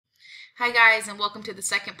Hi guys, and welcome to the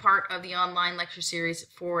second part of the online lecture series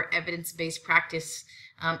for evidence-based practice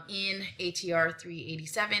in ATR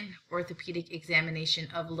 387, Orthopedic Examination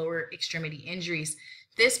of Lower Extremity Injuries.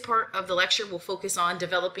 This part of the lecture will focus on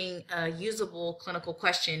developing a usable clinical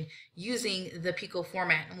question using the Pico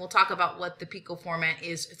format, and we'll talk about what the Pico format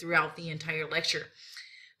is throughout the entire lecture.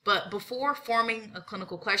 But before forming a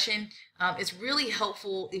clinical question, it's really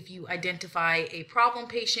helpful if you identify a problem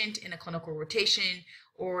patient in a clinical rotation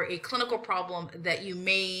or a clinical problem that you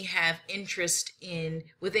may have interest in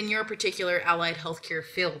within your particular allied healthcare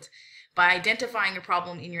field. By identifying a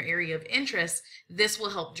problem in your area of interest, this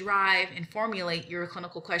will help drive and formulate your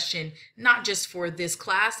clinical question, not just for this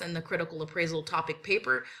class and the critical appraisal topic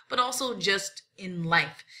paper, but also just in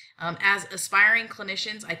life. As aspiring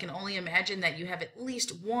clinicians, I can only imagine that you have at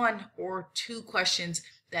least one or two questions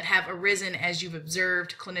that have arisen as you've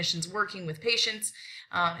observed clinicians working with patients.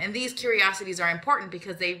 And these curiosities are important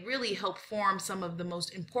because they really help form some of the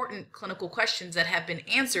most important clinical questions that have been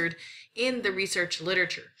answered in the research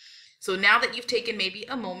literature. So now that you've taken maybe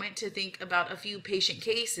a moment to think about a few patient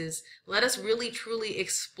cases, let us really truly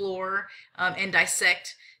explore and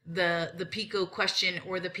dissect the Pico question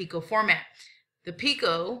or the Pico format. The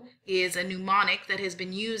Pico is a mnemonic that has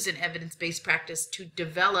been used in evidence-based practice to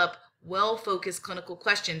develop well-focused clinical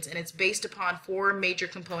questions, and it's based upon four major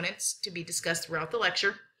components to be discussed throughout the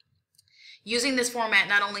lecture. Using this format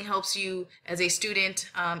not only helps you as a student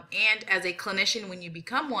and as a clinician when you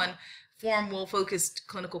become one, form well-focused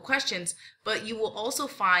clinical questions, but you will also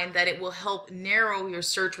find that it will help narrow your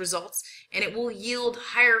search results and it will yield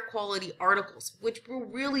higher quality articles, which will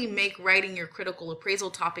really make writing your critical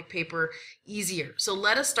appraisal topic paper easier. So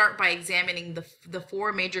let us start by examining the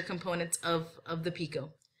four major components of the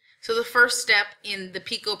Pico. So the first step in the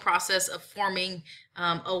Pico process of forming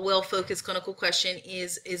a well-focused clinical question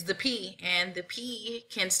is the P, and the P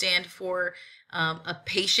can stand for a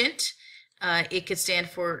patient. It could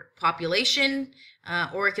stand for population,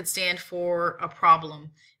 or it could stand for a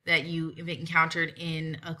problem that you have encountered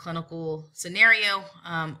in a clinical scenario,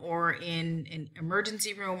 or in an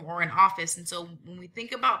emergency room or an office. And so when we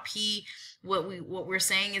think about P, what we're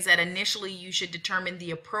saying is that initially you should determine the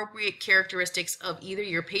appropriate characteristics of either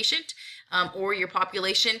your patient or your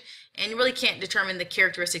population, and you really can't determine the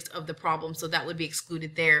characteristics of the problem, so that would be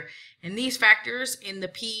excluded there. And these factors in the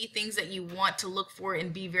P, things that you want to look for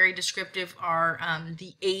and be very descriptive, are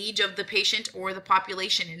the age of the patient or the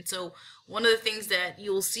population. And so one of the things that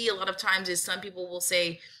you'll see a lot of times is some people will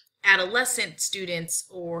say adolescent students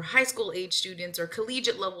or high school age students or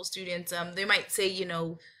collegiate level students. They might say,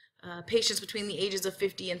 patients between the ages of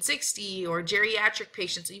 50 and 60 or geriatric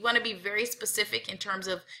patients. So you want to be very specific in terms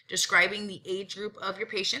of describing the age group of your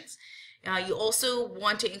patients. You also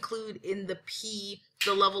want to include in the P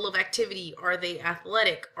the level of activity. Are they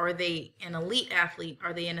athletic? Are they an elite athlete?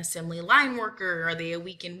 Are they an assembly line worker? Are they a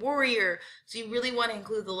weekend warrior? So you really want to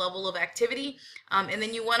include the level of activity. And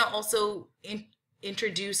then you want to also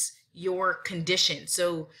introduce your condition.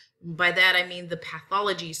 So by that I mean the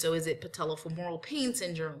pathology. So is it patellofemoral pain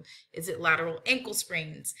syndrome? Is it lateral ankle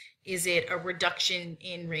sprains? Is it a reduction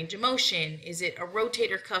in range of motion? Is it a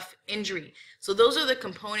rotator cuff injury? So those are the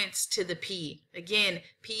components to the P. Again,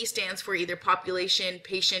 P stands for either population,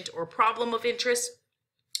 patient, or problem of interest.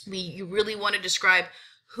 You really want to describe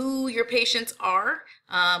who your patients are,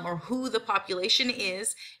 or who the population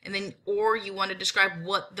is, and then or you want to describe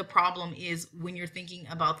what the problem is when you're thinking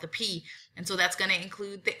about the P. And so that's going to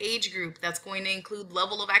include the age group, that's going to include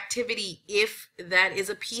level of activity if that is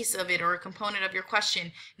a piece of it or a component of your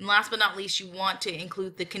question. And last but not least, you want to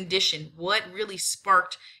include the condition, what really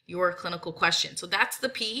sparked your clinical question. So that's the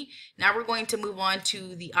P. Now we're going to move on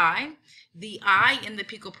to the I. The I in the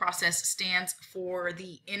Pico process stands for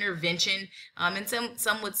the intervention, and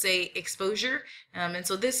some would say exposure. And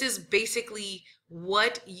so this is basically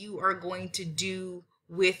what you are going to do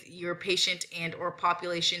with your patient and or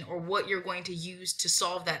population, or what you're going to use to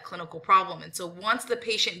solve that clinical problem. And so once the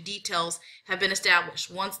patient details have been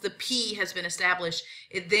established, once the P has been established,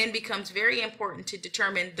 it then becomes very important to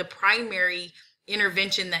determine the primary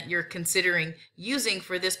intervention that you're considering using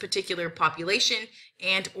for this particular population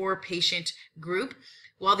and or patient group.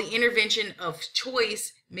 While the intervention of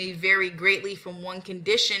choice may vary greatly from one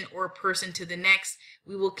condition or person to the next,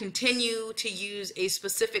 we will continue to use a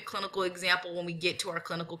specific clinical example when we get to our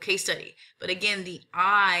clinical case study. But again, the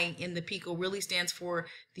I in the Pico really stands for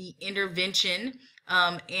the intervention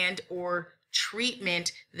and or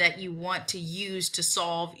treatment that you want to use to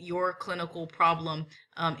solve your clinical problem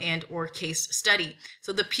and or case study.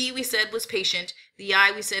 So the P we said was patient, the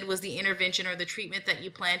I we said was the intervention or the treatment that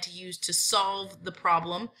you plan to use to solve the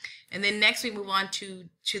problem, and then next we move on to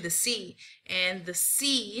the C, and the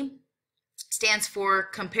C stands for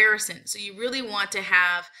comparison. So you really want to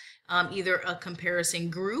have either a comparison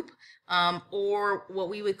group or what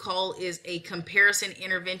we would call is a comparison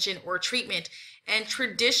intervention or treatment. And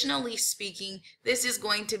traditionally speaking, this is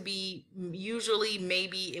going to be usually,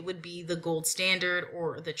 maybe it would be the gold standard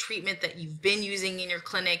or the treatment that you've been using in your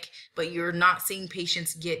clinic, but you're not seeing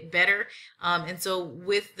patients get better. And so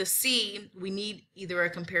with the C, we need either a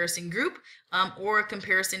comparison group or a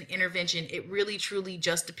comparison intervention. It really truly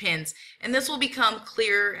just depends. And this will become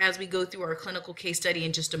clear as we go through our clinical case study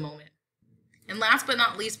in just a moment. And last but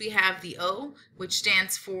not least, we have the O, which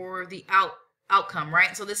stands for the outcome,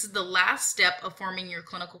 right? So this is the last step of forming your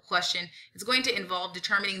clinical question. It's going to involve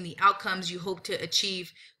determining the outcomes you hope to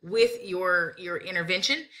achieve with your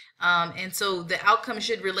intervention. And so the outcome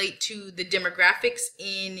should relate to the demographics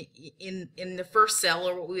in the first cell,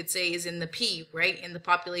 or what we would say is in the P, right? In the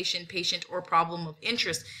population, patient, or problem of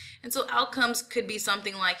interest. And so outcomes could be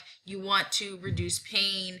something like you want to reduce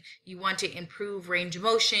pain, you want to improve range of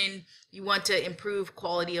motion, you want to improve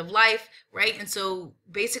quality of life, right? And so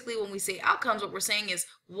basically when we say outcomes, what we're saying is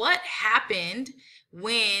what happened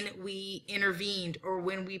when we intervened or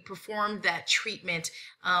when we performed that treatment.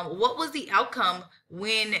 What was the outcome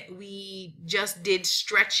when we just did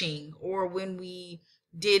stretching or when we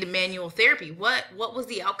did manual therapy? What was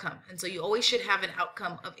the outcome? And so you always should have an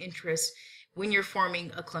outcome of interest when you're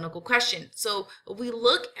forming a clinical question. So if we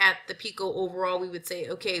look at the Pico overall, we would say,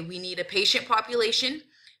 okay, we need a patient population.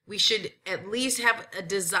 We should at least have a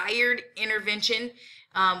desired intervention.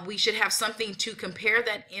 We should have something to compare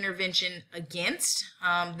that intervention against.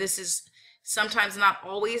 This is sometimes not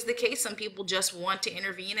always the case. Some people just want to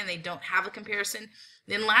intervene and they don't have a comparison.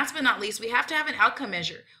 Then last but not least, we have to have an outcome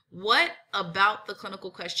measure. What about the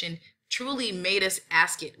clinical question truly made us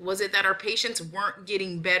ask it? Was it that our patients weren't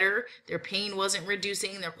getting better, their pain wasn't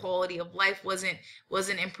reducing, their quality of life wasn't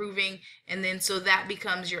improving? And then so that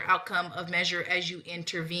becomes your outcome of measure as you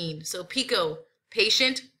intervene. So Pico,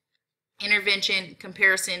 patient, intervention,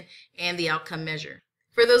 comparison, and the outcome measure.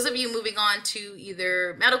 For those of you moving on to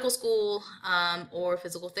either medical school or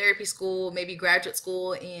physical therapy school, maybe graduate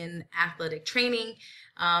school in athletic training,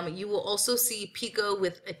 you will also see Pico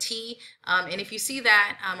with a T. And if you see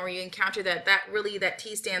that or you encounter that, that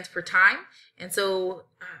T stands for time. And so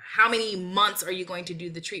how many months are you going to do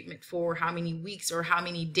the treatment for? How many weeks or how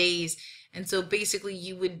many days? And so basically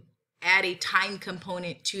you would add a time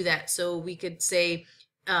component to that. So we could say,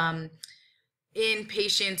 in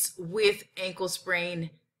patients with ankle sprain,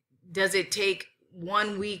 does it take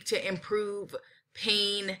 1 week to improve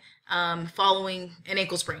pain following an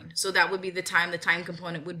ankle sprain? So that would be the time. The time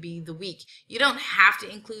component would be the week. You don't have to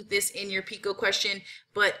include this in your Pico question,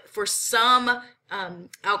 but for some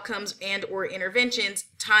outcomes and or interventions,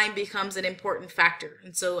 time becomes an important factor.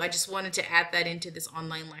 And so I just wanted to add that into this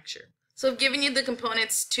online lecture. So I've given you the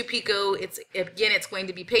components to Pico. It's going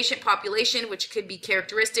to be patient population, which could be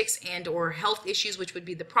characteristics and or health issues, which would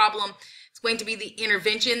be the problem. It's going to be the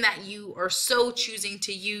intervention that you are so choosing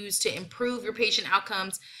to use to improve your patient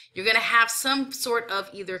outcomes. You're going to have some sort of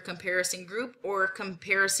either comparison group or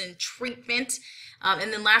comparison treatment.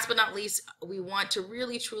 And then last but not least, we want to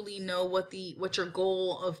really truly know what your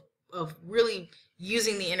goal of really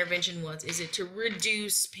using the intervention was. Is it to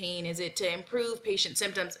reduce pain? Is it to improve patient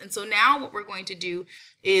symptoms? And so now what we're going to do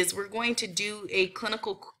is we're going to do a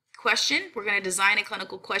clinical question. We're going to design a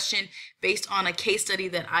clinical question based on a case study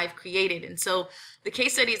that I've created. And so the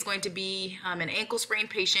case study is going to be an ankle sprain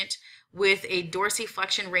patient with a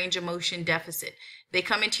dorsiflexion range of motion deficit. They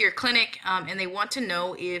come into your clinic and they want to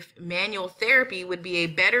know if manual therapy would be a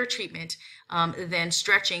better treatment than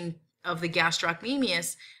stretching of the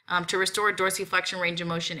gastrocnemius to restore dorsiflexion range of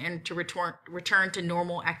motion and to return to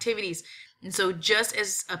normal activities. And so just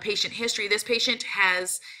as a patient history, this patient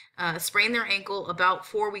has sprained their ankle about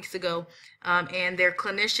 4 weeks ago, and their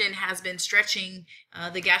clinician has been stretching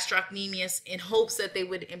the gastrocnemius in hopes that they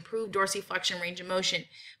would improve dorsiflexion range of motion.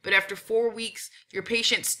 But after 4 weeks, your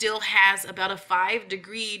patient still has about a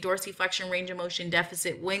 5-degree dorsiflexion range of motion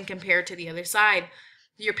deficit when compared to the other side.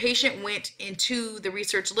 Your patient went into the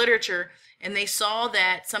research literature and they saw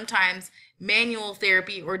that sometimes manual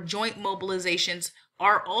therapy or joint mobilizations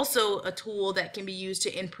are also a tool that can be used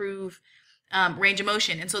to improve range of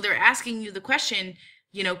motion. And so they're asking you the question,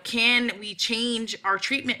 can we change our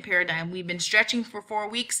treatment paradigm? We've been stretching for 4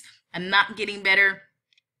 weeks. I'm not getting better.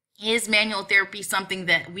 Is manual therapy something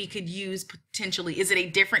that we could use potentially? Is it a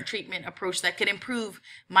different treatment approach that could improve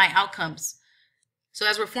my outcomes? So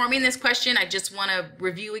as we're forming this question, I just want to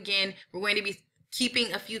review again. We're going to be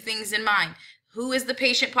keeping a few things in mind. Who is the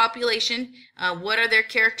patient population? What are their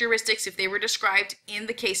characteristics if they were described in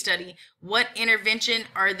the case study? What intervention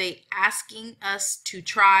are they asking us to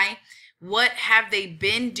try? What have they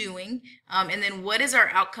been doing? And then what is our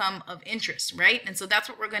outcome of interest, right? And so that's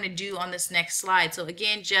what we're going to do on this next slide. So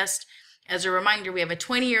again, just as a reminder, we have a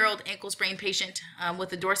 20-year-old ankle sprain patient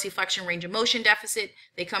with a dorsiflexion range of motion deficit.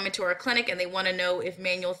 They come into our clinic and they want to know if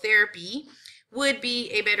manual therapy would be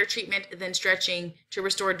a better treatment than stretching to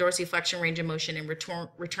restore dorsiflexion range of motion and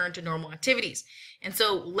return to normal activities. And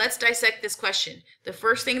so let's dissect this question. The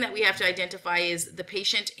first thing that we have to identify is the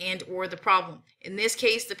patient and or the problem. In this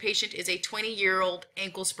case, the patient is a 20-year-old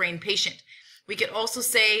ankle sprain patient. We could also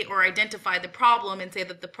say or identify the problem and say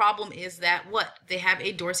that the problem is that what? They have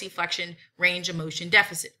a dorsiflexion range of motion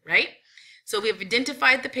deficit, right? So we've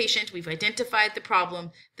identified the patient, we've identified the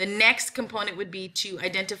problem. The next component would be to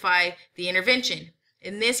identify the intervention.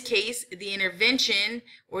 In this case, the intervention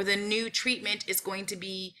or the new treatment is going to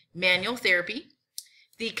be manual therapy.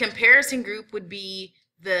 The comparison group would be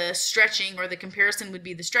the stretching, or the comparison would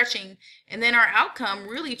be the stretching. And then our outcome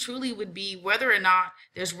really truly would be whether or not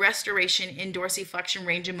there's restoration in dorsiflexion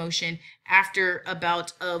range of motion after a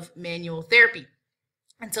bout of manual therapy.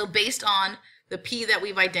 And so based on the P that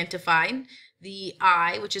we've identified, the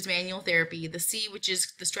I, which is manual therapy, the C, which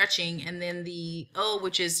is the stretching, and then the O,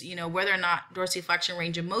 which is, whether or not dorsiflexion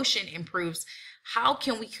range of motion improves, how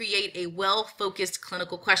can we create a well-focused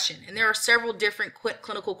clinical question? And there are several different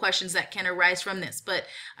clinical questions that can arise from this, but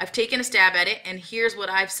I've taken a stab at it, and here's what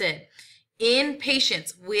I've said. In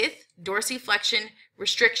patients with dorsiflexion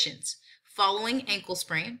restrictions following ankle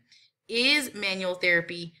sprain, is manual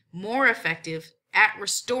therapy more effective at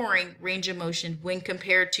restoring range of motion when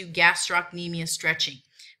compared to gastrocnemius stretching,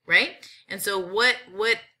 right? And so what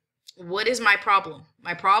is my problem?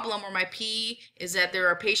 My problem, or my P, is that there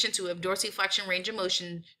are patients who have dorsiflexion range of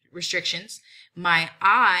motion restrictions. My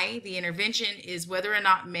I, the intervention, is whether or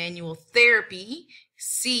not manual therapy,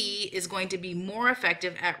 C, is going to be more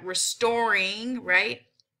effective at restoring, right?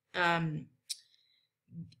 At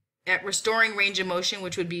restoring range of motion,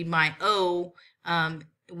 which would be my O,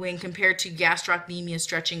 when compared to gastrocnemius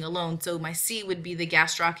stretching alone. So my C would be the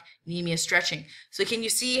gastrocnemius stretching. So can you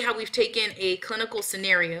see how we've taken a clinical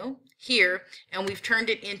scenario here and we've turned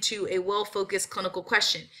it into a well-focused clinical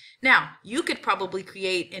question? Now, you could probably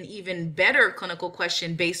create an even better clinical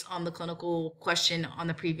question based on the clinical question on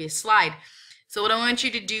the previous slide. So what I want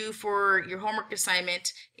you to do for your homework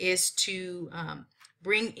assignment is to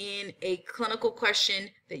bring in a clinical question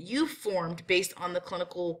that you formed based on the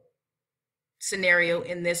clinical scenario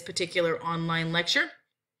in this particular online lecture.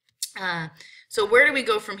 So where do we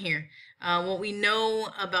go from here? What we know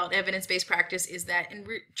about evidence-based practice is that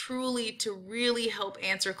to really help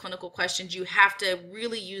answer clinical questions, you have to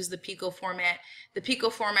really use the Pico format. The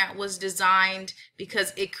Pico format was designed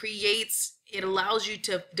because it allows you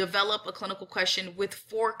to develop a clinical question with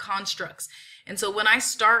 4 constructs. And so when I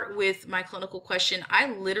start with my clinical question, I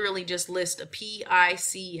literally just list a P, I,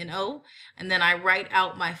 C, and O, and then I write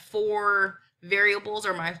out my 4 variables,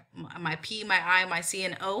 or my P, my I, my C,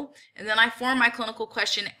 and O, and then I form my clinical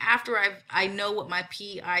question after I know what my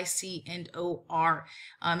P, I, C, and O are.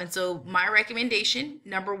 And so my recommendation,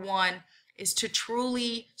 number 1, is to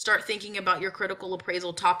truly start thinking about your critical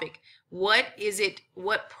appraisal topic. What is it?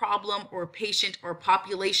 What problem or patient or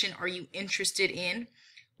population are you interested in?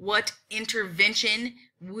 What intervention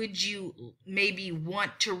would you maybe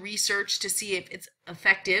want to research to see if it's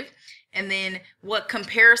effective? And then what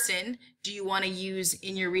comparison do you want to use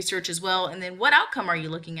in your research as well? And then what outcome are you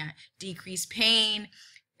looking at? Decreased pain,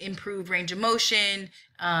 improved range of motion,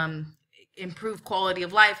 improved quality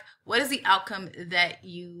of life. What is the outcome that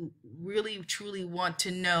you really truly want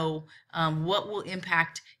to know? What will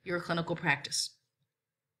impact your clinical practice?